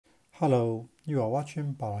Hello, you are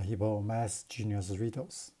watching Balahippo Math Genius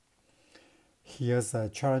Riddles. Here's the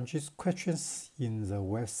challenges questions in the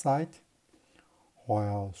website.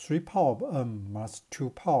 While 3 power of m minus 2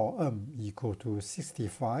 power m equal to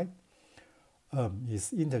 65, m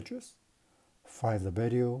is integers. Find the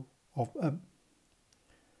value of m.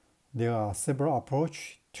 There are several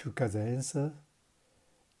approaches to get the answer.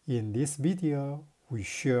 In this video, we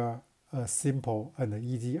share a simple and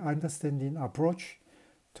easy understanding approach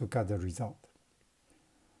to get the result.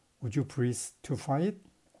 Would you please to find it?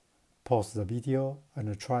 Pause the video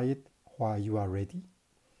and try it while you are ready.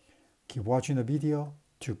 Keep watching the video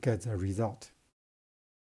to get the result.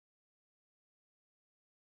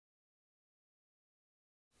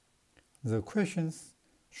 The questions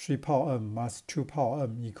 3 power m minus 2 power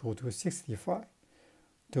m equal to 65.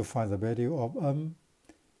 To find the value of m,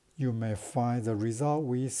 you may find the result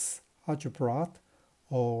with algebra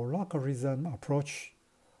or logarithm approach,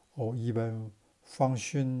 or even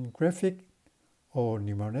function graphic or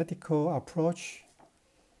numerical approach,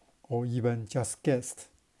 or even just guessed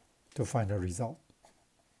to find the result.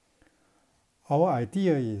 Our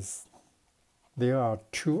idea is there are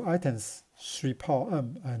two items, 3 power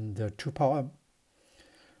m and 2 power m.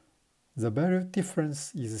 The value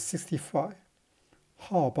difference is 65.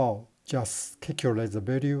 How about just calculate the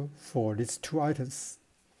value for these two items?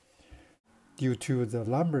 Due to the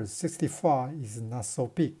number 65 is not so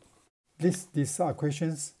big. These are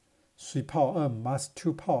equations 3 power m minus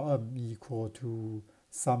 2 power m equal to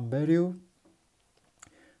some value.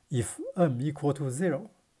 If m equal to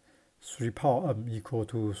 0, 3 power m equal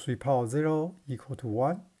to 3 power 0 equal to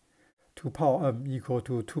 1, 2 power m equal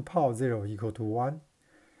to 2 power 0 equal to 1,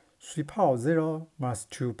 3 power 0 minus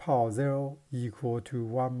 2 power 0 equal to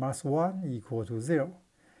 1 minus 1 equal to 0.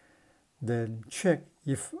 Then check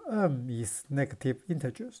if m is negative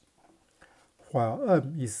integers. While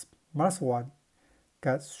m is minus 1,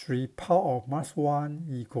 get 3 power of minus 1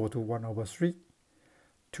 equal to 1 over 3.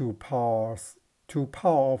 2 power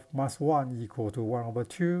of minus 1 equal to 1 over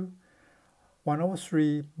 2. 1 over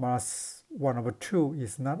 3 minus 1 over 2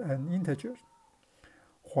 is not an integer.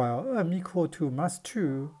 While m equal to minus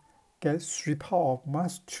 2, get 3 power of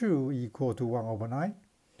minus 2 equal to 1 over 9.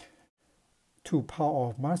 2 power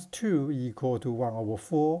of minus 2 equal to 1 over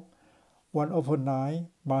 4. 1 over 9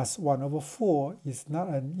 minus 1 over 4 is not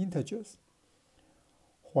an integer.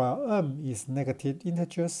 While m is negative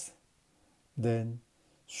integers, then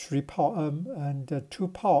 3 power m and 2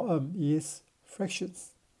 power m is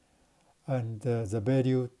fractions, and the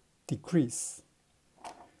value decrease.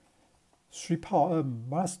 3 power m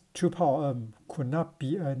minus 2 power m could not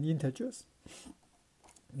be an integer.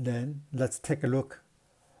 Then let's take a look.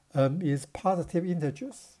 M is positive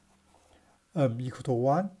integers. M equal to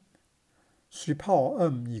 1. 3 power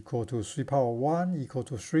m equal to 3 power 1 equal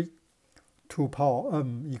to 3. 2 power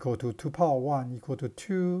m equal to 2 power 1 equal to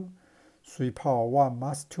 2. 3 power 1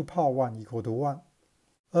 minus 2 power 1 equal to 1.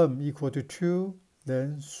 M equal to 2,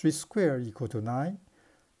 then 3 square equal to 9.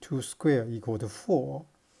 2 square equal to 4.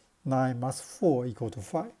 9 minus 4 equal to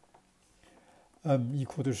 5. M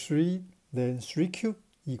equal to 3, then 3 cubed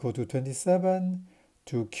equal to 27.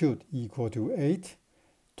 2 cubed equal to 8.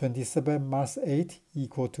 27 minus 8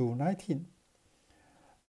 equal to 19.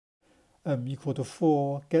 M equal to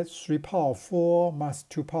 4, get 3 power 4 minus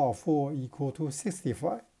 2 power 4 equal to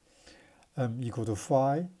 65. M equal to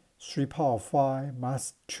 5, 3 power 5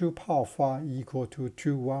 minus 2 power 5 equal to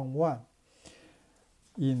 211.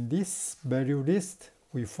 In this value list,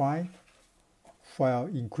 we find, while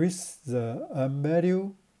increase the m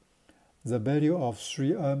value, the value of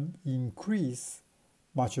 3m increase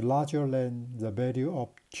much larger than the value of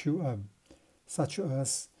 2m, such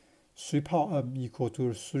as 3 power m equal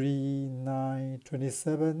to 3, 9,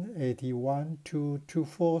 27, 81, 2,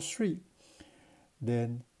 243.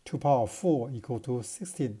 Then 2 power 4 equal to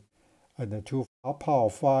 16, and the 2 power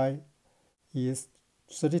 5 is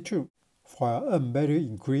 32. While m value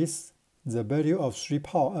increase, the value of 3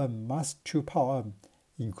 power m minus 2 power m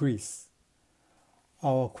increase.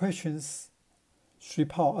 Our questions 3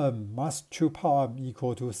 power m minus 2 power m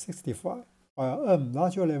equal to 65. While m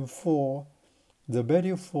larger than 4, the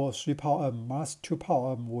value for 3 power m minus 2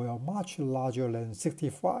 power m will much larger than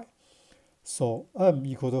 65. So m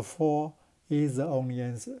equal to 4 is the only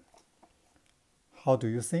answer. How do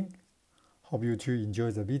you think? Hope you two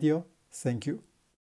enjoy the video. Thank you.